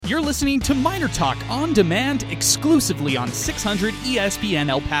You're listening to Miner Talk on demand exclusively on 600 ESPN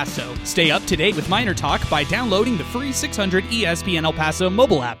El Paso. Stay up to date with Miner Talk by downloading the free 600 ESPN El Paso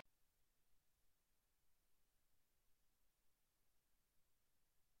mobile app.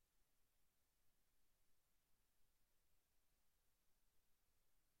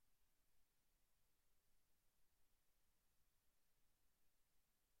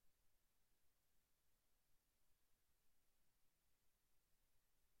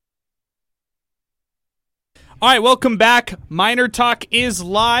 All right, welcome back. Miner Talk is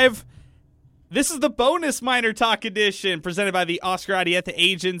live. This is the bonus Miner Talk edition presented by the Oscar Arieta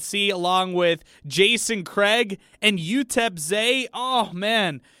Agency along with Jason Craig and UTEP Zay. Oh,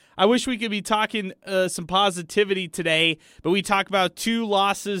 man. I wish we could be talking some positivity today, but we talk about 2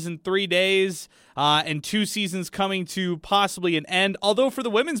 losses in 3 days and 2 seasons coming to possibly an end. Although for the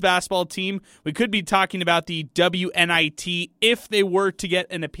women's basketball team, we could be talking about the WNIT if they were to get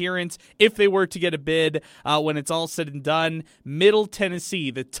an appearance, if they were to get a bid when it's all said and done. Middle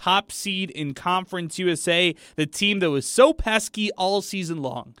Tennessee, the top seed in Conference USA, the team that was so pesky all season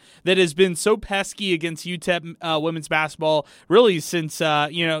long, that has been so pesky against UTEP women's basketball really since,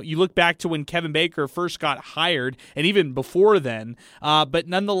 you look back to when Kevin Baker first got hired and even before then. But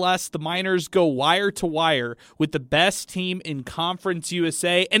nonetheless, the Miners go wire to wire with the best team in Conference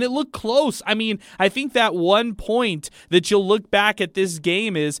USA, and it looked close. I mean, I think that one point that you'll look back at this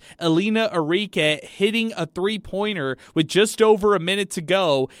game is Elena Arique hitting a three-pointer with just over a minute to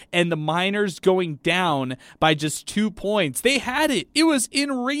go, and the Miners going down by just 2 points. They had it. It was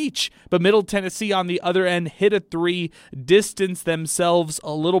in reach, but Middle Tennessee on the other end hit a three, distanced themselves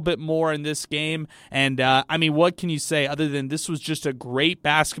a little bit more in this game, and what can you say other than this was just a great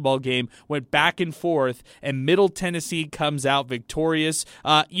basketball game, went back and forth, and Middle Tennessee comes out victorious.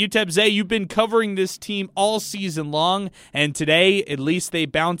 UTEP Zay, you've been covering this team all season long, and today, at least they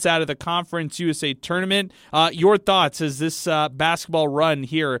bounce out of the Conference USA tournament. Your thoughts as this basketball run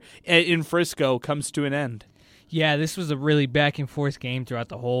here in Frisco comes to an end? Yeah, this was a really back and forth game throughout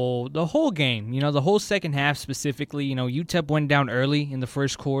the whole game. The whole second half specifically. UTEP went down early in the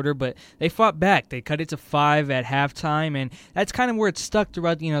first quarter, but they fought back. They cut it to 5 at halftime, and that's kind of where it stuck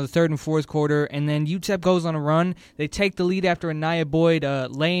throughout the third and fourth quarter. And then UTEP goes on a run. They take the lead after Anaya Boyd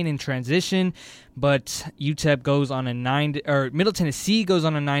laying in transition. But UTEP goes on Middle Tennessee goes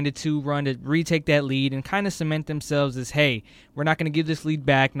on a 9-2 run to retake that lead and kind of cement themselves as, hey, we're not going to give this lead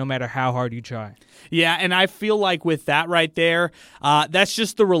back no matter how hard you try. Yeah, and I feel like with that right there, that's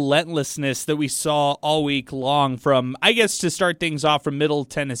just the relentlessness that we saw all week long from, I guess, to start things off from Middle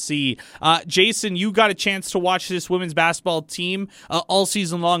Tennessee. Jason, you got a chance to watch this women's basketball team all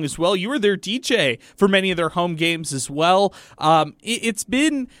season long as well. You were their DJ for many of their home games as well. It's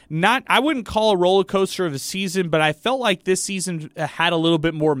been I wouldn't call a roller coaster of a season, but I felt like this season had a little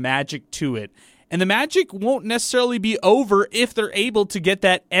bit more magic to it. And the magic won't necessarily be over if they're able to get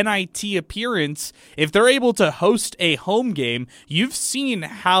that NIT appearance. If they're able to host a home game, you've seen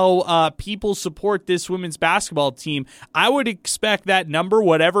how people support this women's basketball team. I would expect that number,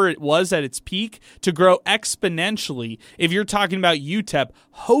 whatever it was at its peak, to grow exponentially if you're talking about UTEP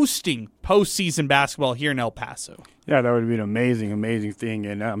hosting postseason basketball here in El Paso. Yeah, that would be an amazing thing,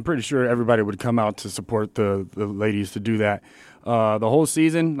 and I'm pretty sure everybody would come out to support the ladies to do that. The whole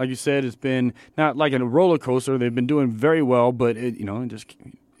season, like you said, it's been not like a roller coaster. They've been doing very well, but it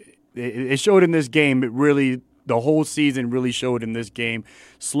showed in this game. The whole season really showed in this game.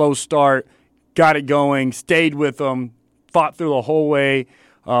 Slow start, got it going, stayed with them, fought through the whole way.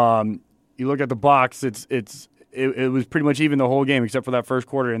 You look at the box; it was pretty much even the whole game except for that first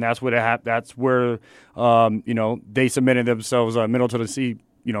quarter, and that's what that's where they submitted themselves. Middle Tennessee,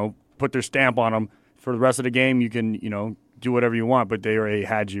 put their stamp on them. For the rest of the game, you can do whatever you want, but they already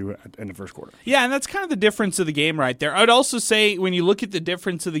had you in the first quarter. Yeah, and that's kind of the difference of the game right there. I'd also say when you look at the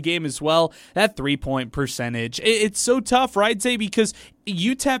difference of the game as well, that 3-point percentage, it's so tough, right, Zay? Because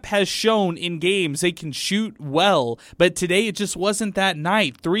UTEP has shown in games they can shoot well, but today it just wasn't that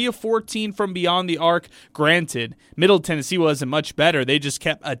night. 3 of 14 from beyond the arc. Granted, Middle Tennessee wasn't much better. They just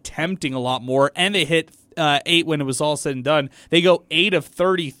kept attempting a lot more, and they hit 8 when it was all said and done. They go 8 of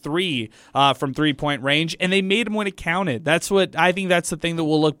 33 from 3-point range, and they made them when it counted. That's what I think. That's the thing that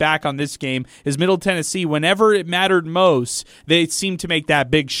we'll look back on this game is Middle Tennessee. Whenever it mattered most, they seemed to make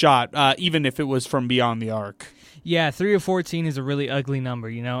that big shot, even if it was from beyond the arc. Yeah, 3 of 14 is a really ugly number,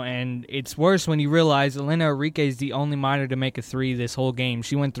 and it's worse when you realize Elena Arique is the only Miner to make a 3 this whole game.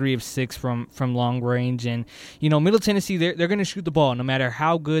 She went 3 of 6 from long range, and Middle Tennessee they're going to shoot the ball no matter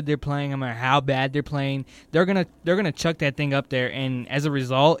how good they're playing, no matter how bad they're playing. They're gonna chuck that thing up there, and as a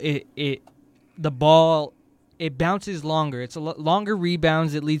result, the ball it bounces longer. It's longer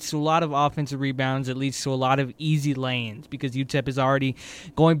rebounds. It leads to a lot of offensive rebounds. It leads to a lot of easy lay-ins because UTEP is already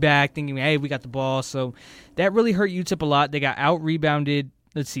going back thinking, hey, we got the ball. So that really hurt UTEP a lot. They got out-rebounded,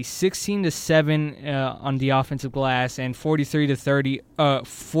 16-7 on the offensive glass and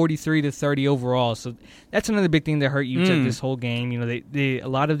 43-30 overall. So that's another big thing that hurt UTEP this whole game. You know, a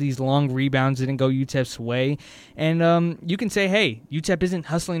lot of these long rebounds didn't go UTEP's way, and you can say, hey, UTEP isn't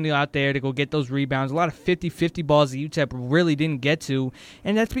hustling out there to go get those rebounds. A lot of 50-50 balls that UTEP really didn't get to,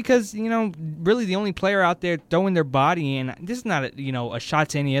 and that's because really the only player out there throwing their body in. This is not a shot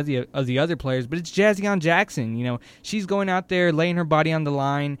to any of the other players, but it's Jazzion Jackson. She's going out there laying her body on the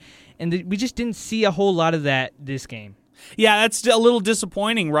line, and we just didn't see a whole lot of that this game. Yeah, that's a little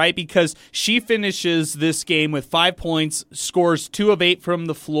disappointing, right? Because she finishes this game with 5 points, scores 2 of 8 from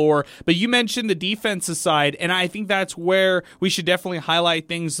the floor. But you mentioned the defensive side, and I think that's where we should definitely highlight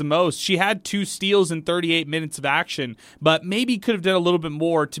things the most. She had 2 steals in 38 minutes of action, but maybe could have done a little bit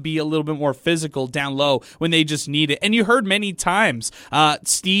more to be a little bit more physical down low when they just need it. And you heard many times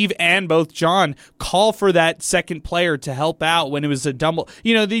Steve and both John call for that second player to help out when it was a double.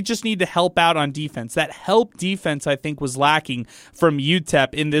 They just need to help out on defense. That help defense, I think, was lacking from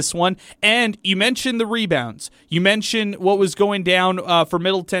UTEP in this one. And you mentioned the rebounds. You mentioned what was going down for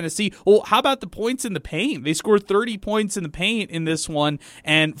Middle Tennessee. Well, how about the points in the paint? They scored 30 points in the paint in this one,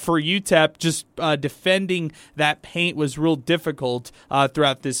 and for UTEP, just defending that paint was real difficult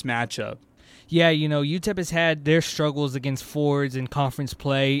throughout this matchup. Yeah, UTEP has had their struggles against forwards in conference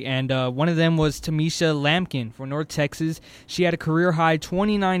play, and one of them was Tamisha Lampkin for North Texas. She had a career-high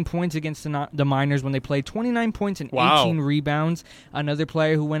 29 points against the Miners when they played, 29 points and 18 rebounds. Another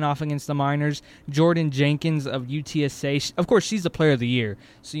player who went off against the Miners, Jordan Jenkins of UTSA. Of course, she's the player of the year,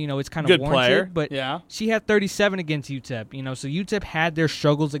 so it's kind of good warranted. Player. But yeah. She had 37 against UTEP. So UTEP had their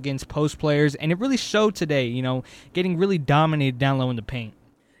struggles against post players, and it really showed today, getting really dominated down low in the paint.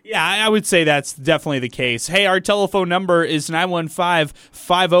 Yeah, I would say that's definitely the case. Hey, our telephone number is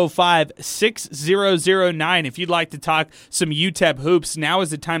 915-505-6009. If you'd like to talk some UTEP hoops, now is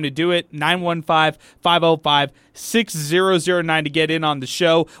the time to do it. 915-505-6009 to get in on the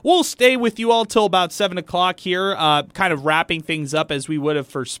show. We'll stay with you all till about 7 o'clock here, kind of wrapping things up as we would have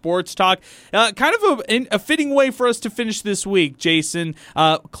for sports talk. Kind of a fitting way for us to finish this week, Jason.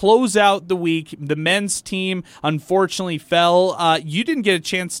 Close out the week. The men's team unfortunately fell. You didn't get a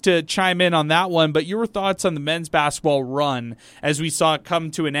chance to chime in on that one, but your thoughts on the men's basketball run as we saw it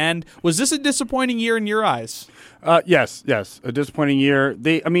come to an end. Was this a disappointing year in your eyes? Yes, a disappointing year.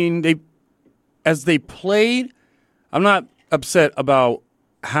 As they played, I'm not upset about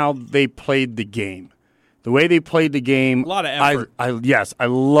how they played the game. The way they played the game, a lot of effort. I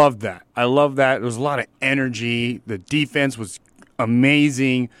love that. I love that. There was a lot of energy. The defense was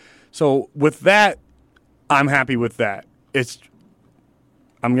amazing. So with that, I'm happy with that.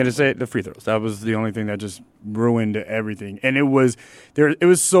 I'm going to say it, the free throws. That was the only thing that just ruined everything. And it was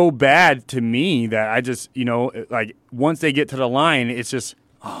so bad to me that I just, like once they get to the line, it's just,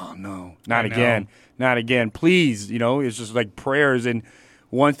 oh, no, not again. Not again. Please, it's just like prayers. And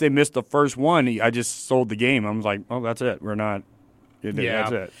once they missed the first one, I just sold the game. I was like, oh, that's it. We're not. Yeah.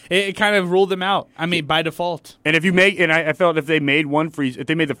 That's it. It kind of ruled them out. I mean, by default. And I felt if they made if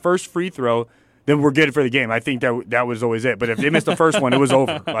they made the first free throw, then we're good for the game. I think that was always it. But if they missed the first one, it was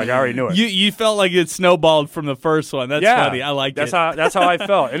over. Like I already knew it. You felt like it snowballed from the first one. That's funny. I liked it. That's how I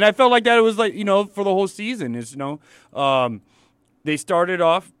felt, and I felt like that it was like for the whole season. Is they started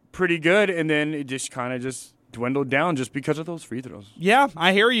off pretty good, and then it just kind of just dwindled down just because of those free throws. Yeah,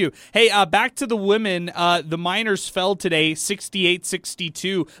 I hear you. Hey, back to the women. The Miners fell today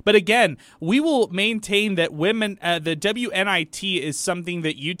 68-62. But again, we will maintain that women, the WNIT is something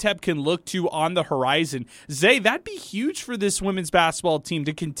that UTEP can look to on the horizon. Zay, that'd be huge for this women's basketball team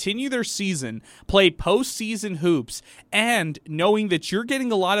to continue their season, play postseason hoops, and knowing that you're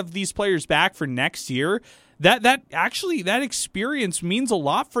getting a lot of these players back for next year. That experience means a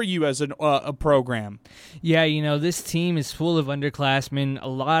lot for you as a program. Yeah, this team is full of underclassmen. A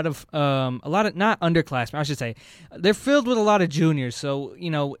lot of not underclassmen, I should say. They're filled with a lot of juniors. So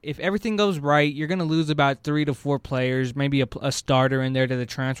if everything goes right, you're going to lose about 3 to 4 players, maybe a starter in there to the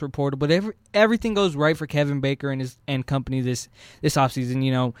transfer portal. But everything goes right for Kevin Baker and company this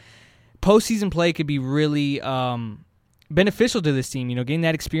offseason. Postseason play could be really beneficial to this team, getting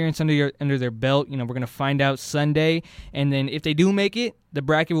that experience under their belt. We're going to find out Sunday, and then if they do make it, the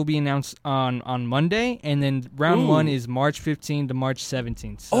bracket will be announced on Monday, and then round 1 is March 15th to March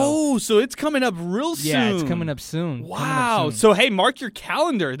 17th. So it's coming up real soon. Yeah, it's coming up soon. Wow. So, hey, mark your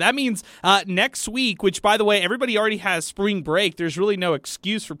calendar. That means next week, which, by the way, everybody already has spring break. There's really no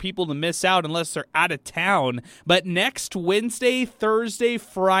excuse for people to miss out unless they're out of town. But next Wednesday, Thursday,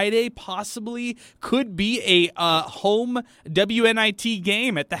 Friday, possibly could be a home WNIT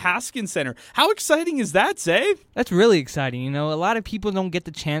game at the Haskins Center. How exciting is that, Zay? That's really exciting. You know, a lot of people don't get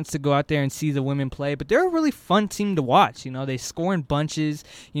the chance to go out there and see the women play, but they're a really fun team to watch. You know, they score in bunches.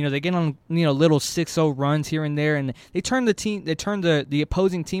 You know, they get on little 6-0 runs here and there, and they turn the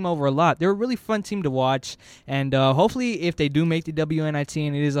opposing team over a lot. They're a really fun team to watch, and hopefully, if they do make the WNIT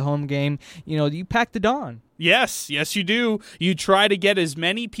and it is a home game, you pack the dawn. Yes, you do. You try to get as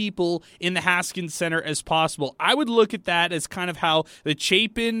many people in the Haskins Center as possible. I would look at that as kind of how the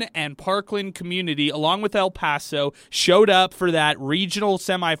Chapin and Parkland community, along with El Paso, showed up for that regional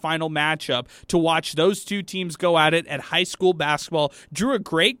semifinal matchup to watch those two teams go at it at high school basketball. Drew a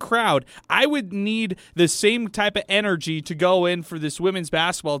great crowd. I would need the same type of energy to go in for this women's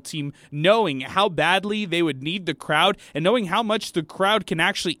basketball team, knowing how badly they would need the crowd and knowing how much the crowd can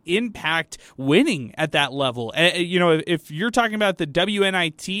actually impact winning at that level. If you're talking about the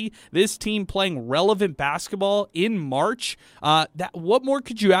WNIT, this team playing relevant basketball in March, what more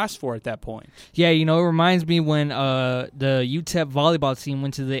could you ask for at that point? Yeah, it reminds me when the UTEP volleyball team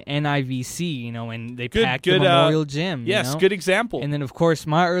went to the NIVC, and they packed the Memorial Gym. Yes, good example. And then, of course,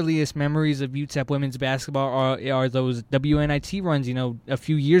 my earliest memories of UTEP women's basketball are those WNIT runs, a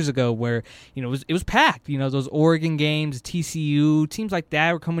few years ago where, it was packed. Those Oregon games, TCU, teams like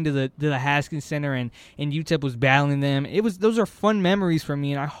that were coming to the Haskins Center, and UTEP was battling them. Those are fun memories for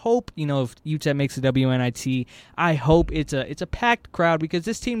me, and I hope if UTEP makes the WNIT, I hope it's a packed crowd because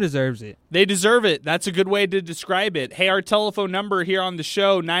this team deserves it. They deserve it. That's a good way to describe it. Hey, our telephone number here on the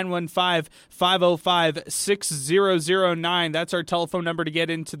show, 915-505-6009. That's our telephone number to get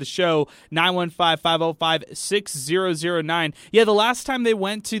into the show, 915-505-6009. Yeah, the last time they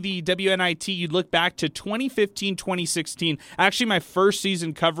went to the WNIT, you'd look back to 2015, 2016. Actually, my first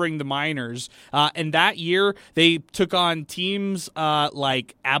season covering the Miners, and that year they took on teams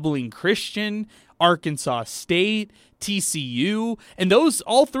like Abilene Christian, Arkansas State, TCU, and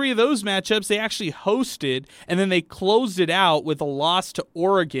all three of those matchups they actually hosted, and then they closed it out with a loss to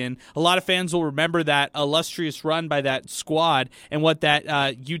Oregon. A lot of fans will remember that illustrious run by that squad and what that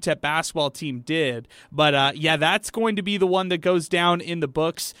UTEP basketball team did. But that's going to be the one that goes down in the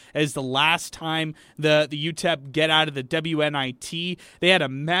books as the last time the UTEP get out of the WNIT. They had a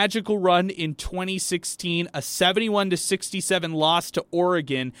magical run in 2016, a 71-67 loss to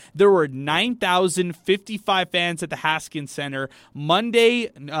Oregon. There were 9,055 fans at the Haskins Center Monday,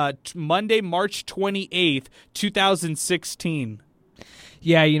 March 28th, 2016.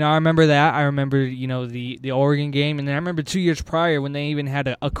 Yeah, I remember that. I remember, the Oregon game, and then I remember 2 years prior when they even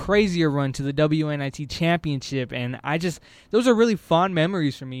had a crazier run to the WNIT championship, and those are really fond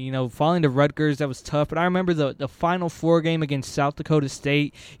memories for me. Falling to Rutgers, that was tough, but I remember the Final Four game against South Dakota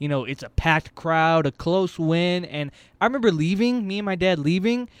State. It's a packed crowd, a close win, and I remember me and my dad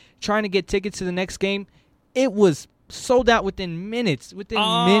leaving, trying to get tickets to the next game. It was sold out within minutes.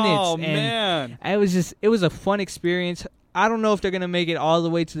 Oh, man. It was a fun experience. I don't know if they're going to make it all the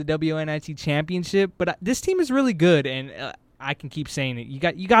way to the WNIT championship, but this team is really good, and I can keep saying it. You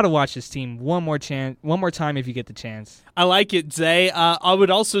got to watch this team one more time if you get the chance. I like it, Zay. I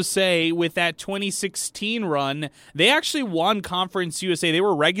would also say with that 2016 run, they actually won Conference USA. They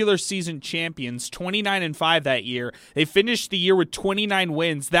were regular season champions, 29-5 that year. They finished the year with 29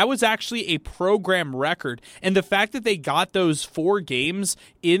 wins. That was actually a program record. And the fact that they got those 4 games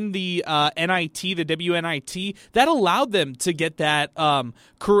in the NIT, the WNIT, that allowed them to get that,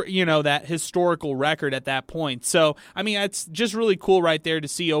 that historical record at that point. So, it's just really cool right there to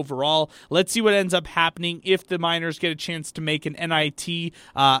see overall. Let's see what ends up happening if the Miners get a chance to make an NIT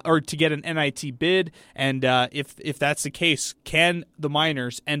or to get an NIT bid, and if that's the case, can the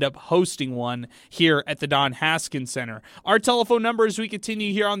Miners end up hosting one here at the Don Haskins Center? Our telephone number as we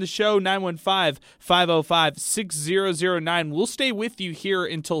continue here on the show, 915-505-6009. We'll stay with you here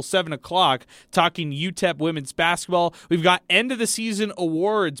until 7 o'clock talking UTEP women's basketball. We've got end of the season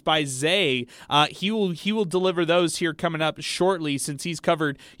awards by Zay. He will deliver those here coming up shortly since he's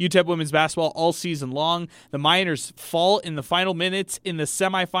covered UTEP women's basketball all season long. The Miners fall in the final minutes in the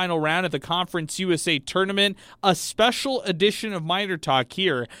semifinal round of the Conference USA tournament. A special edition of Miner Talk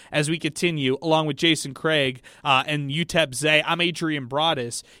here as we continue, along with Jason Craig and UTEP Zay. I'm Adrian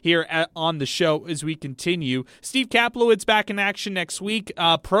Broadus here on the show as we continue. Steve Kaplowitz back in action next week.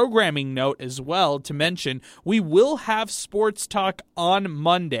 Programming note as well to mention, we will have sports talk on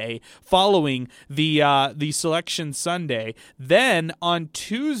Monday following the Selection Sunday. Then on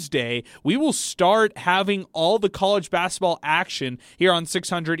Tuesday, we will start having all the college basketball action here on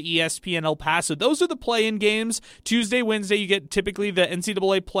 600 ESPN El Paso. Those are the play-in games. Tuesday, Wednesday, you get typically the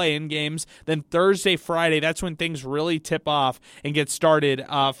NCAA play-in games. Then Thursday, Friday, that's when things really tip off and get started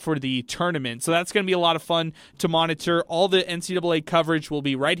for the tournament. So that's going to be a lot of fun to monitor. All the NCAA coverage will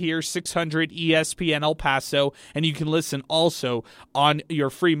be right here, 600 ESPN El Paso, and you can listen also on your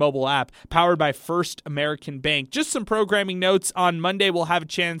free mobile app powered by First American Bank. Just some programming notes. On Monday, we'll have a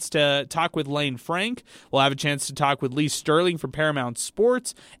chance to talk with Lane Frank. We'll have a chance to talk with Lee Sterling from Paramount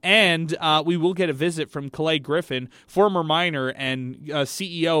Sports, and we will get a visit from Calais Griffin, former Miner and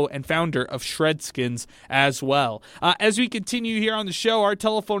CEO and founder of Shredskins as well. As we continue here on the show, our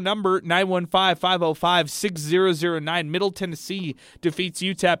telephone number, 915-505-6009. Middle Tennessee defeats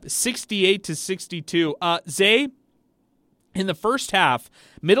UTEP 68-62. Zay, in the first half,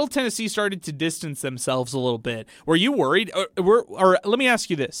 Middle Tennessee started to distance themselves a little bit. Were you worried? Or let me ask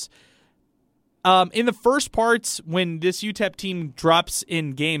you this. In the first parts, when this UTEP team drops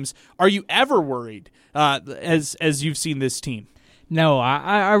in games, are you ever worried as you've seen this team? No,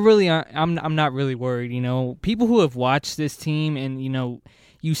 I'm not really worried. You know, people who have watched this team and, you know,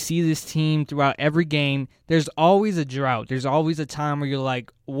 you see this team throughout every game, there's always a drought. There's always a time where you're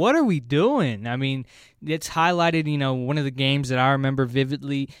like, what are we doing? I mean, it's highlighted, you know, one of the games that I remember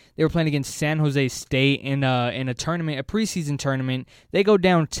vividly. They were playing against San Jose State in a tournament, a preseason tournament. They go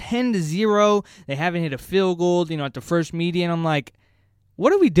down 10-0. They haven't hit a field goal, you know, at the first media, and I'm like,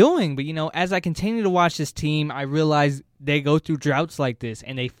 what are we doing? But, you know, as I continue to watch this team, I realize they go through droughts like this,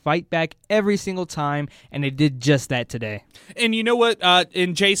 and they fight back every single time, and they did just that today. And you know what,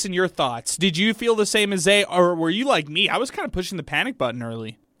 and Jason, your thoughts. Did you feel the same as they, or were you like me? I was kind of pushing the panic button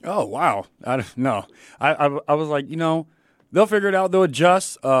early. Oh, wow. No. I was like, you know, they'll figure it out. They'll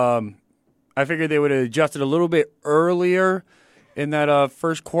adjust. I figured they would have adjusted a little bit earlier in that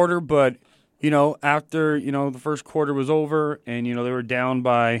first quarter, but you know, after, you know, the first quarter was over and, you know, they were down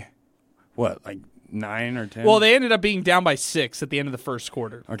by, what, like 9 or 10? Well, they ended up being down by 6 at the end of the first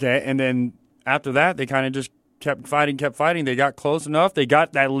quarter. Okay, and then after that, they kind of just kept fighting. They got close enough. They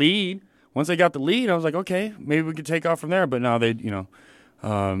got that lead. Once they got the lead, I was like, okay, maybe we could take off from there. But now they, you know,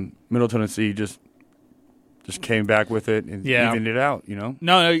 Middle Tennessee just came back with it and evened it out, you know?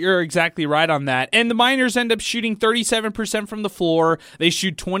 No, you're exactly right on that. And the Miners end up shooting 37% from the floor. They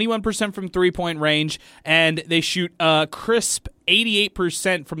shoot 21% from three-point range, and they shoot crisp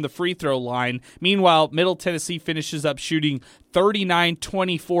 88% from the free throw line. Meanwhile, Middle Tennessee finishes up shooting 39,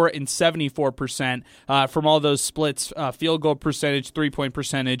 24, and 74% from all those splits, field goal percentage, three-point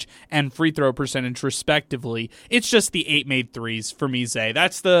percentage, and free throw percentage, respectively. It's just the 8 made threes for me, Zay.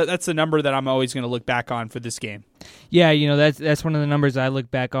 That's the number that I'm always going to look back on for this game. Yeah, you know, that's one of the numbers I look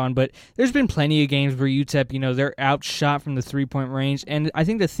back on, but there's been plenty of games where UTEP, you know, they're outshot from the three-point range, and I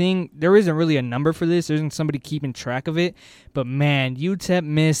think there isn't really a number for this. There isn't somebody keeping track of it, but man, UTEP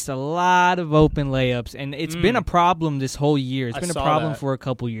missed a lot of open layups, and it's been a problem this whole year. It's been a problem for a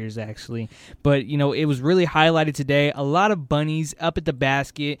couple years, actually, but, you know, it was really highlighted today. A lot of bunnies up at the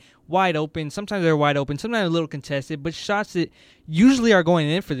basket, wide open. Sometimes they're wide open, sometimes a little contested, but shots that usually are going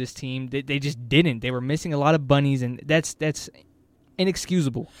in for this team, they just didn't. They were missing a lot of bunnies, and that's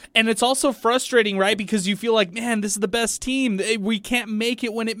inexcusable. And it's also frustrating, right? Because you feel like, man, this is the best team. We can't make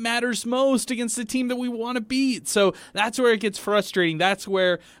it when it matters most against the team that we want to beat. So that's where it gets frustrating. That's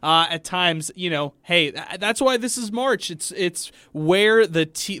where at times, you know, hey, that's why this is March. It's where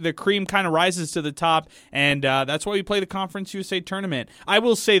the cream kind of rises to the top, and that's why we play the Conference USA tournament. I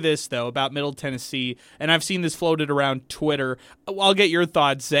will say this, though, about Middle Tennessee, and I've seen this floated around Twitter. I'll get your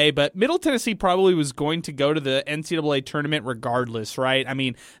thoughts, Zay, but Middle Tennessee probably was going to go to the NCAA tournament regardless, right? I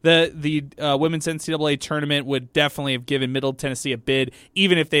mean, the women's NCAA tournament would definitely have given Middle Tennessee a bid,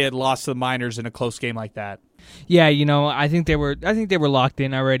 even if they had lost to the Miners in a close game like that. Yeah, you know, I think they were locked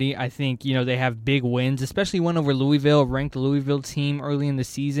in already. I think, you know, they have big wins, especially one over Louisville, ranked Louisville team early in the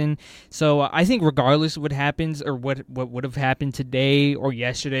season. So I think regardless of what happens or what would have happened today or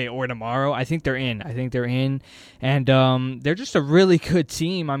yesterday or tomorrow, I think they're in. And they're just a really good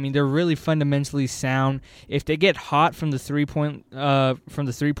team. I mean, they're really fundamentally sound. If they get hot from the 3-point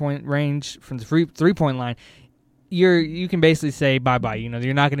range, from the 3-point line, you can basically say bye-bye. You know,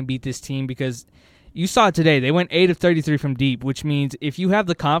 you're not going to beat this team because you saw it today. They went 8 of 33 from deep, which means if you have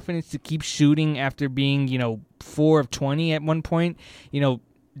the confidence to keep shooting after being, 4 of 20 at one point,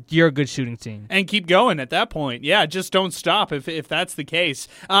 you're a good shooting team. And keep going at that point. Yeah, just don't stop if that's the case.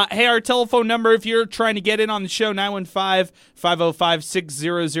 Hey, our telephone number, if you're trying to get in on the show,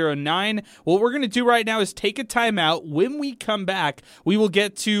 915-505-6009. What we're going to do right now is take a timeout. When we come back, we will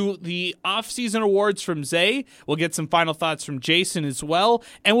get to the off-season awards from Zay. We'll get some final thoughts from Jason as well.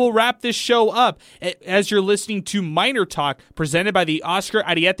 And we'll wrap this show up as you're listening to Miner Talk, presented by the Oscar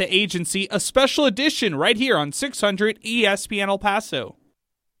Arieta Agency, a special edition right here on 600 ESPN El Paso.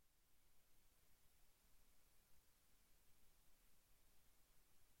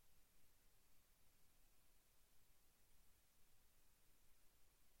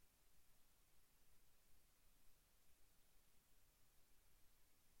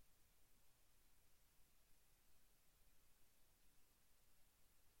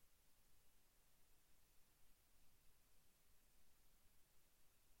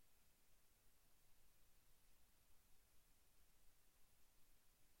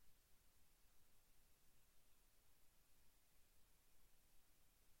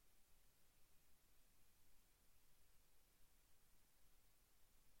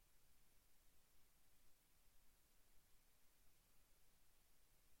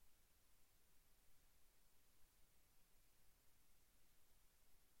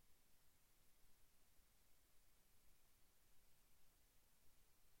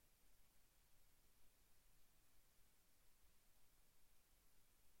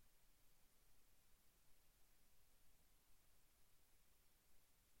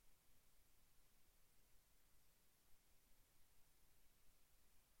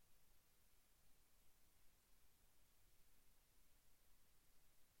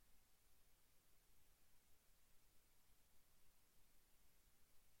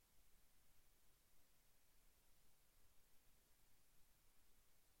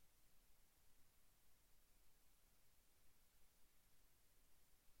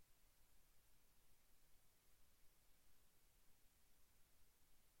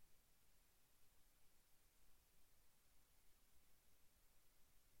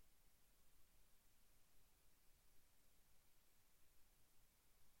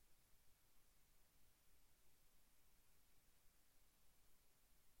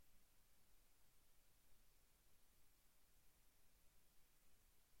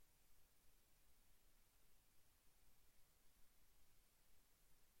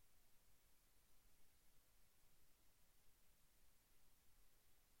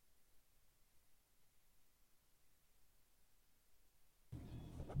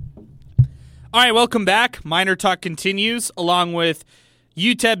 All right, welcome back. Miner Talk continues along with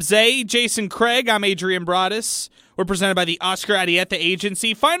UTEP Zay, Jason Craig. I'm Adrian Broadus. We're presented by the Oscar Arieta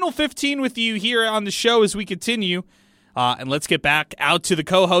Agency. Final 15 with you here on the show as we continue. And let's get back out to the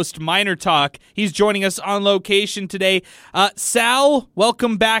co-host, Miner Talk. He's joining us on location today. Sal,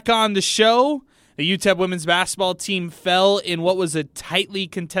 welcome back on the show. The UTEP women's basketball team fell in what was a tightly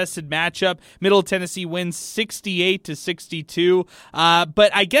contested matchup. Middle Tennessee wins 68-62.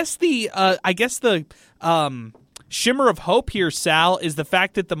 But I guess the shimmer of hope here, Sal, is the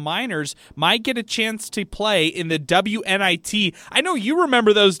fact that the Miners might get a chance to play in the WNIT. I know you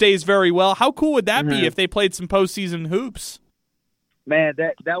remember those days very well. How cool would that be if they played some postseason hoops? Man,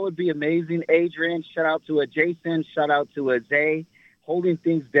 that would be amazing. Adrian, shout out to Jason, shout out to Zay, holding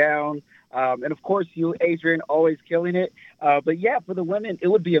things down. And, of course, you, Adrian, always killing it. But, yeah, for the women, it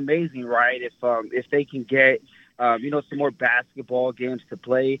would be amazing, right, if they can get, some more basketball games to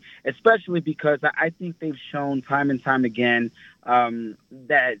play, especially because I think they've shown time and time again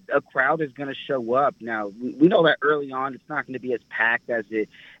that a crowd is going to show up. Now, we know that early on it's not going to be as packed as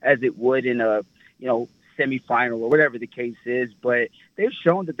it would in a, semifinal or whatever the case is, but they've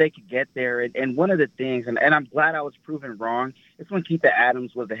shown that they could get there. And one of the things, and I'm glad I was proven wrong, is when Keitha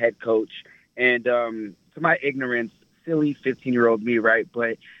Adams was the head coach. And to my ignorance, silly 15-year-old me, right?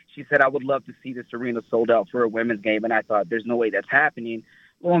 But she said, I would love to see this arena sold out for a women's game. And I thought, there's no way that's happening.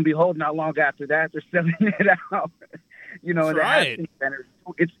 Lo and behold, not long after that, they're selling it out. In the Aspen Center.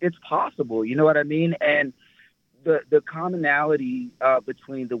 It's possible. You know what I mean? And the commonality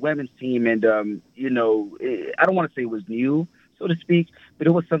between the women's team and, I don't want to say it was new, so to speak, but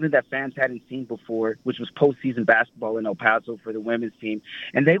it was something that fans hadn't seen before, which was postseason basketball in El Paso for the women's team.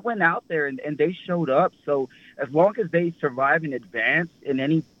 And they went out there and they showed up. So as long as they survive and advance in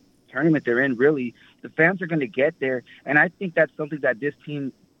any tournament they're in, really, the fans are going to get there. And I think that's something that this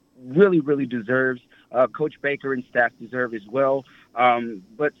team really, really deserves. Coach Baker and staff deserve as well.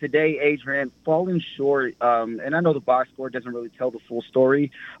 But today, Adrian, falling short, and I know the box score doesn't really tell the full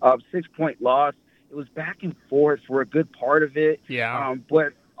story. 6-point loss. It was back and forth for a good part of it. Yeah.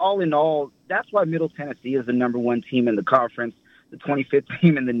 But all in all, that's why Middle Tennessee is the number one team in the conference, the 25th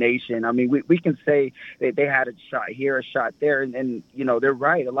team in the nation. I mean, we can say that they had a shot here, a shot there, and you know, they're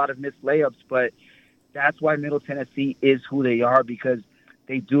right, a lot of missed layups, but that's why Middle Tennessee is who they are, because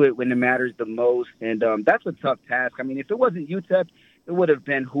they do it when it matters the most, and that's a tough task. I mean, if it wasn't UTEP, it would have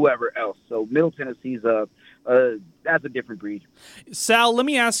been whoever else. So Middle Tennessee's that's a different breed. Sal, let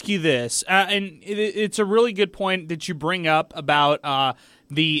me ask you this, and it's a really good point that you bring up about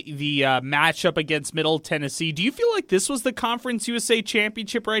the matchup against Middle Tennessee. Do you feel like this was the Conference USA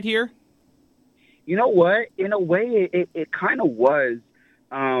Championship right here? You know what? In a way, it kind of was,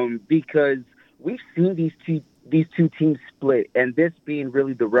 because we've seen these two teams split, and this being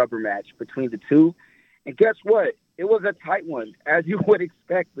really the rubber match between the two. And guess what? It was a tight one, as you would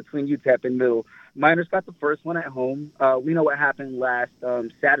expect between UTEP and Middle. Miners got the first one at home. We know what happened last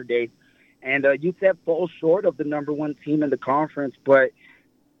Saturday, and UTEP falls short of the number one team in the conference. But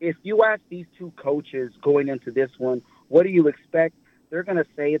if you ask these two coaches going into this one, what do you expect? They're going to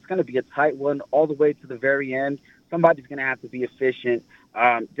say it's going to be a tight one all the way to the very end. Somebody's going to have to be efficient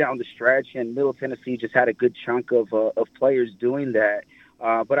down the stretch, and Middle Tennessee just had a good chunk of players doing that.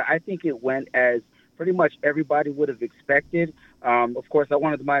 But I think it went as pretty much everybody would have expected. Of course, I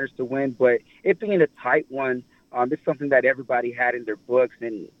wanted the Miners to win, but it being a tight one, it's something that everybody had in their books,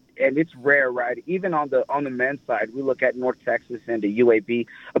 and it's rare, right? Even on the men's side, we look at North Texas and the UAB,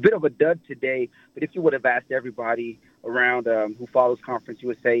 a bit of a dud today. But if you would have asked everybody around who follows Conference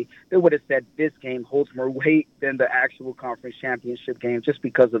USA, they would have said this game holds more weight than the actual conference championship game, just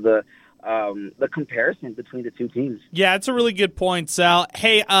because of the comparison between the two teams. Yeah, it's a really good point, Sal.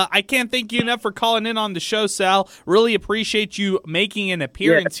 Hey, I can't thank you enough for calling in on the show, Sal. Really appreciate you making an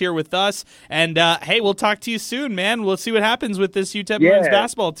appearance here with us. And, hey, we'll talk to you soon, man. We'll see what happens with this UTEP men's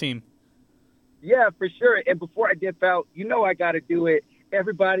basketball team. Yeah, for sure. And before I dip out, you know I got to do it.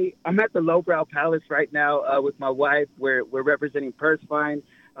 Everybody, I'm at the Lowbrow Palace right now with my wife. We're representing Purse-Fine.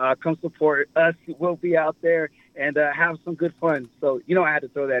 Come support us. We'll be out there and have some good fun. So, you know, I had to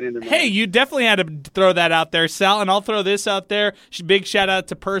throw that in there. Hey, you definitely had to throw that out there, Sal, and I'll throw this out there. Big shout out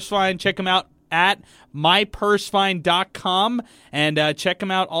to Purse-Fine. Check them out at mypursefine.com, and check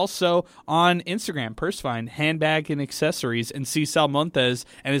them out also on Instagram, Purse-Fine, handbag and accessories, and see Sal Montes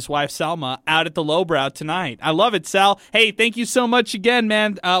and his wife Salma out at the Lowbrow tonight. I love it, Sal. Hey, thank you so much again,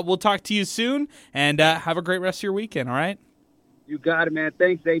 man. We'll talk to you soon, and have a great rest of your weekend, all right? You got it, man.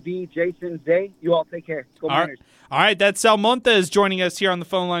 Thanks, AB, Jason, Zay. You all take care. Go Miners. All right, that's Sal Montes joining us here on the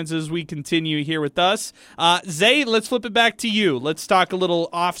phone lines as we continue here with us. Zay, let's flip it back to you. Let's talk a little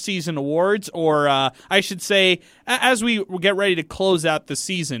off-season awards, or I should say, as we get ready to close out the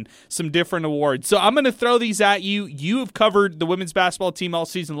season, some different awards. So I'm going to throw these at you. You have covered the women's basketball team all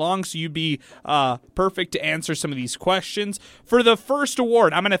season long, so you'd be perfect to answer some of these questions. For the first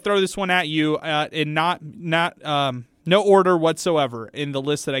award, I'm going to throw this one at you in no order whatsoever in the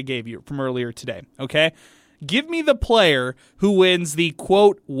list that I gave you from earlier today, okay? Give me the player who wins the,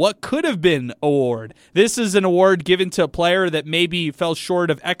 quote, what could have been award. This is an award given to a player that maybe fell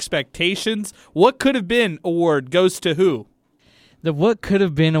short of expectations. What could have been award goes to who? The what could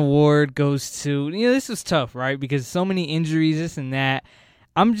have been award goes to, this is tough, right? Because so many injuries, this and that.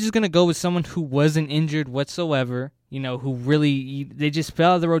 I'm just going to go with someone who wasn't injured whatsoever, who really, they just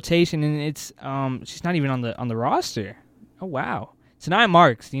fell out of the rotation, and it's, she's not even on the roster. Oh, wow. Tanaya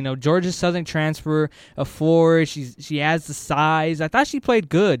Marks, Georgia Southern transfer, a forward. She has the size. I thought she played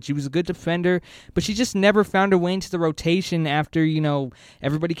good. She was a good defender, but she just never found her way into the rotation after,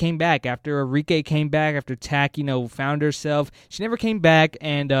 everybody came back. After Enrique came back, after Tack, found herself. She never came back,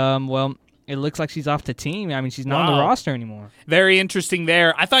 and, it looks like she's off the team. I mean, she's not on the roster anymore. Very interesting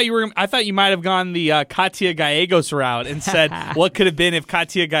there. I thought you might have gone the Katia Gallegos route and said what could have been if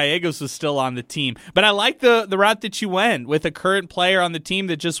Katia Gallegos was still on the team. But I like the route that you went with a current player on the team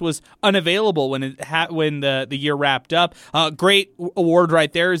that just was unavailable when the year wrapped up. Great award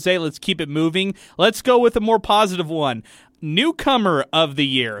right there, Zay. Let's keep it moving. Let's go with a more positive one. Newcomer of the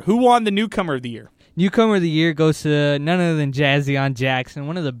year. Who won the Newcomer of the year? Newcomer of the year goes to none other than Jazzion Jackson,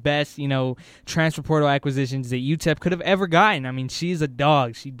 one of the best, transfer portal acquisitions that UTEP could have ever gotten. I mean, she's a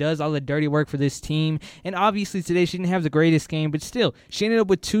dog. She does all the dirty work for this team. And obviously today she didn't have the greatest game, but still, she ended up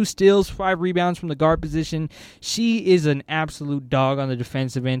with 2 steals, 5 rebounds from the guard position. She is an absolute dog on the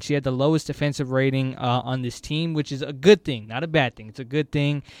defensive end. She had the lowest defensive rating on this team, which is a good thing, not a bad thing. It's a good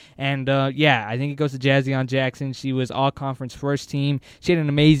thing. And, I think it goes to Jazzion Jackson. She was all-conference first team. She had an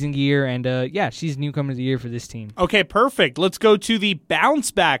amazing year, and, she's newcomer of the year for this team. Okay, perfect. Let's go to the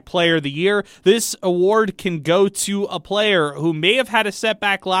bounce back player of the year. This award can go to a player who may have had a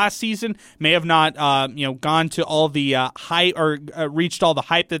setback last season, may have not, gone to all the hype or reached all the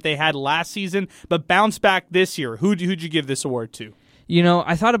hype that they had last season, but bounce back this year. Who'd you give this award to?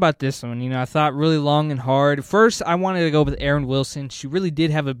 I thought about this one. I thought really long and hard. First, I wanted to go with Erin Wilson. She really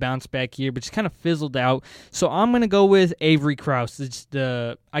did have a bounce back year, but she kind of fizzled out. So I'm going to go with Avery Krause. It's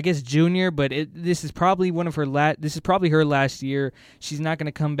junior, but this is probably this is probably her last year. She's not going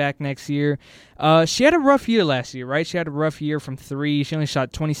to come back next year. She had a rough year last year, right? She had a rough year from 3. She only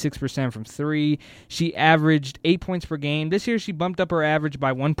shot 26% from 3. She averaged 8 points per game. This year, she bumped up her average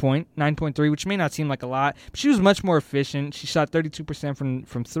by 1 point, 9.3, which may not seem like a lot, but she was much more efficient. She shot 32%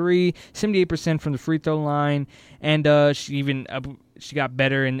 from 3, 78% from the free throw line, and she got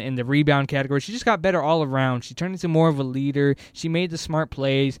better in the rebound category. She just got better all around. She turned into more of a leader. She made the smart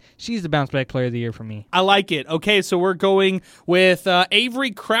plays. She's the bounce back player of the year for me. I like it. Okay, so we're going with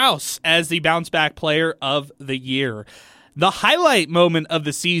Avery Krause as the bounce back player of the year. The highlight moment of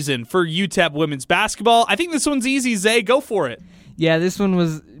the season for UTEP women's basketball. I think this one's easy, Zay. Go for it. Yeah, this one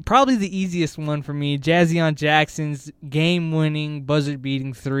was probably the easiest one for me. Jazzion Jackson's game-winning,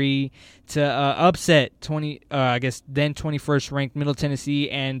 buzzer-beating 3 to upset then 21st ranked Middle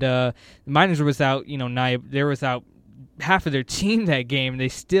Tennessee, and the Miners were without they were without half of their team that game. They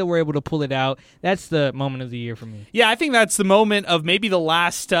still were able to pull it out. That's the moment of the year for me. Yeah, I think that's the moment of maybe the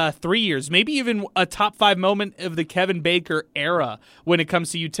last 3 years, maybe even a top 5 moment of the Kevin Baker era when it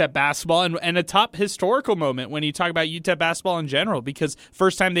comes to UTEP basketball, and a top historical moment when you talk about UTEP basketball in general, because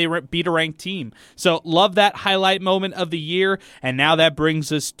first time they beat a ranked team. So love that highlight moment of the year, and now that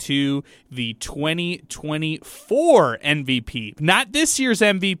brings us to the 2024 MVP. Not this year's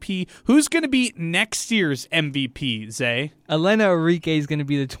MVP. Who's going to be next year's MVP, Zay? Elena Enrique is going to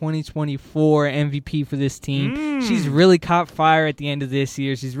be the 2024 MVP for this team. She's really caught fire at the end of this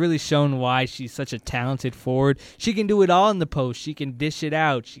year. She's really shown why she's such a talented forward. She can do it all in the post. She can dish it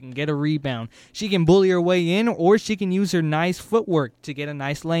out. She can get a rebound. She can bully her way in, or she can use her nice footwork to get a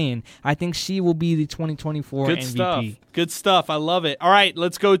nice lay-in. I think she will be the 2024 MVP. Good stuff. I love it. All right,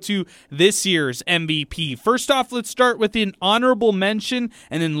 let's go to this year's MVP. First off, let's start with an honorable mention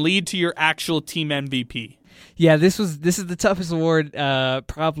and then lead to your actual team MVP. Yeah, this is the toughest award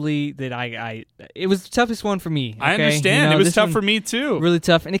probably that it was the toughest one for me. Okay? I understand. It was tough for me too. Really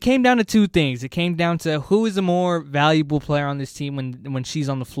tough. And it came down to two things. It came down to who is the more valuable player on this team when she's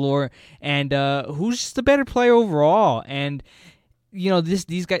on the floor, and who's just the better player overall. And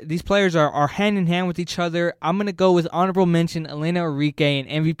these players are hand in hand with each other. I'm gonna go with honorable mention Elena Enrique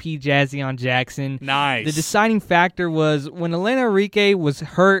and MVP Jazzion Jackson. Nice. The deciding factor was when Elena Enrique was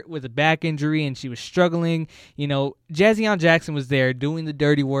hurt with a back injury and she was struggling. Jazzion Jackson was there doing the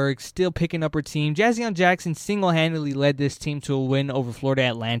dirty work, still picking up her team. Jazzion Jackson single-handedly led this team to a win over Florida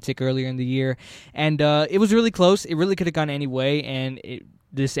Atlantic earlier in the year, and it was really close. It really could have gone any way, and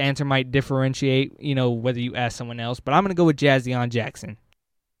this answer might differentiate, whether you ask someone else, but I'm going to go with Jazzion Jackson.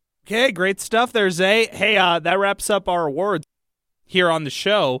 Okay, great stuff there, Zay. Hey, that wraps up our awards here on the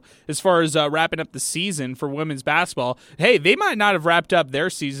show as far as wrapping up the season for women's basketball. Hey, they might not have wrapped up their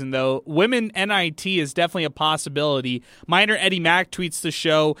season, though. Women NIT is definitely a possibility. Miner Eddie Mack tweets the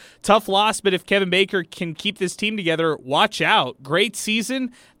show, tough loss, but if Kevin Baker can keep this team together, watch out. Great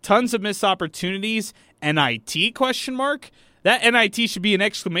season, tons of missed opportunities. NIT, question mark? That NIT should be an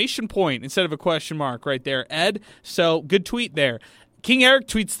exclamation point instead of a question mark right there, Ed. So good tweet there. King Eric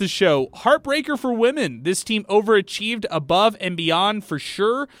tweets the show, heartbreaker for women. This team overachieved above and beyond for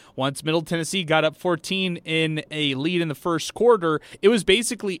sure. Once Middle Tennessee got up 14 in a lead in the first quarter, it was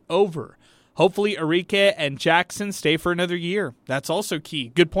basically over. Hopefully, Enrique and Jackson stay for another year. That's also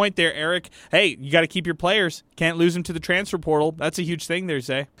key. Good point there, Eric. Hey, you got to keep your players. Can't lose them to the transfer portal. That's a huge thing there,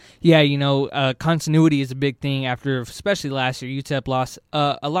 Zay. Yeah, continuity is a big thing after, especially last year, UTEP lost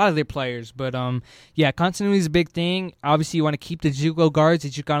a lot of their players. But, continuity is a big thing. Obviously, you want to keep the JUCO guards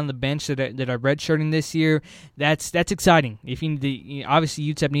that you got on the bench that are redshirting this year. That's exciting.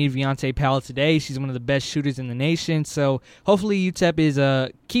 Obviously, UTEP needed Viante Powell today. She's one of the best shooters in the nation. So, hopefully,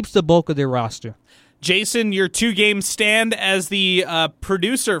 UTEP keeps the bulk of their roster. Jason, your 2-game stand as the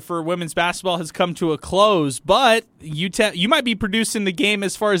producer for women's basketball has come to a close, but you might be producing the game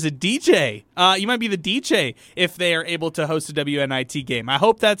as far as a DJ. You might be the DJ if they are able to host a WNIT game. I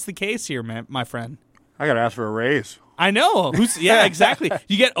hope that's the case here, my friend. I got to ask for a raise. I know. Yeah, exactly.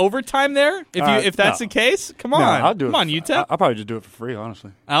 You get overtime there if that's the case? Come on. No, I'll do it. Come on, UTEP. I'll probably just do it for free,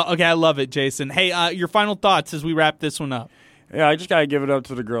 honestly. Okay, I love it, Jason. Hey, your final thoughts as we wrap this one up. Yeah, I just got to give it up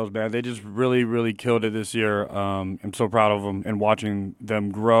to the girls, man. They just really, really killed it this year. I'm so proud of them and watching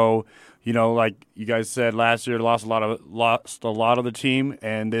them grow. You know, like you guys said, last year lost a lot of the team,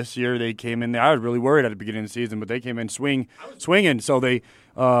 and this year they came in there. I was really worried at the beginning of the season, but they came in swinging. So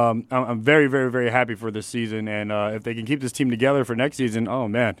I'm very, very, very happy for this season, and if they can keep this team together for next season, oh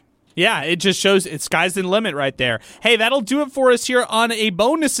man. Yeah, it just shows it's sky's the limit right there. Hey, that'll do it for us here on a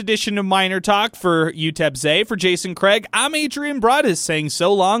bonus edition of Miner Talk for UTEP Zay. For Jason Craig, I'm Adrian Broadus saying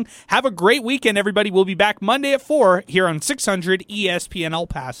so long. Have a great weekend, everybody. We'll be back Monday at 4 here on 600 ESPN El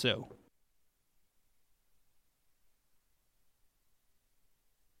Paso.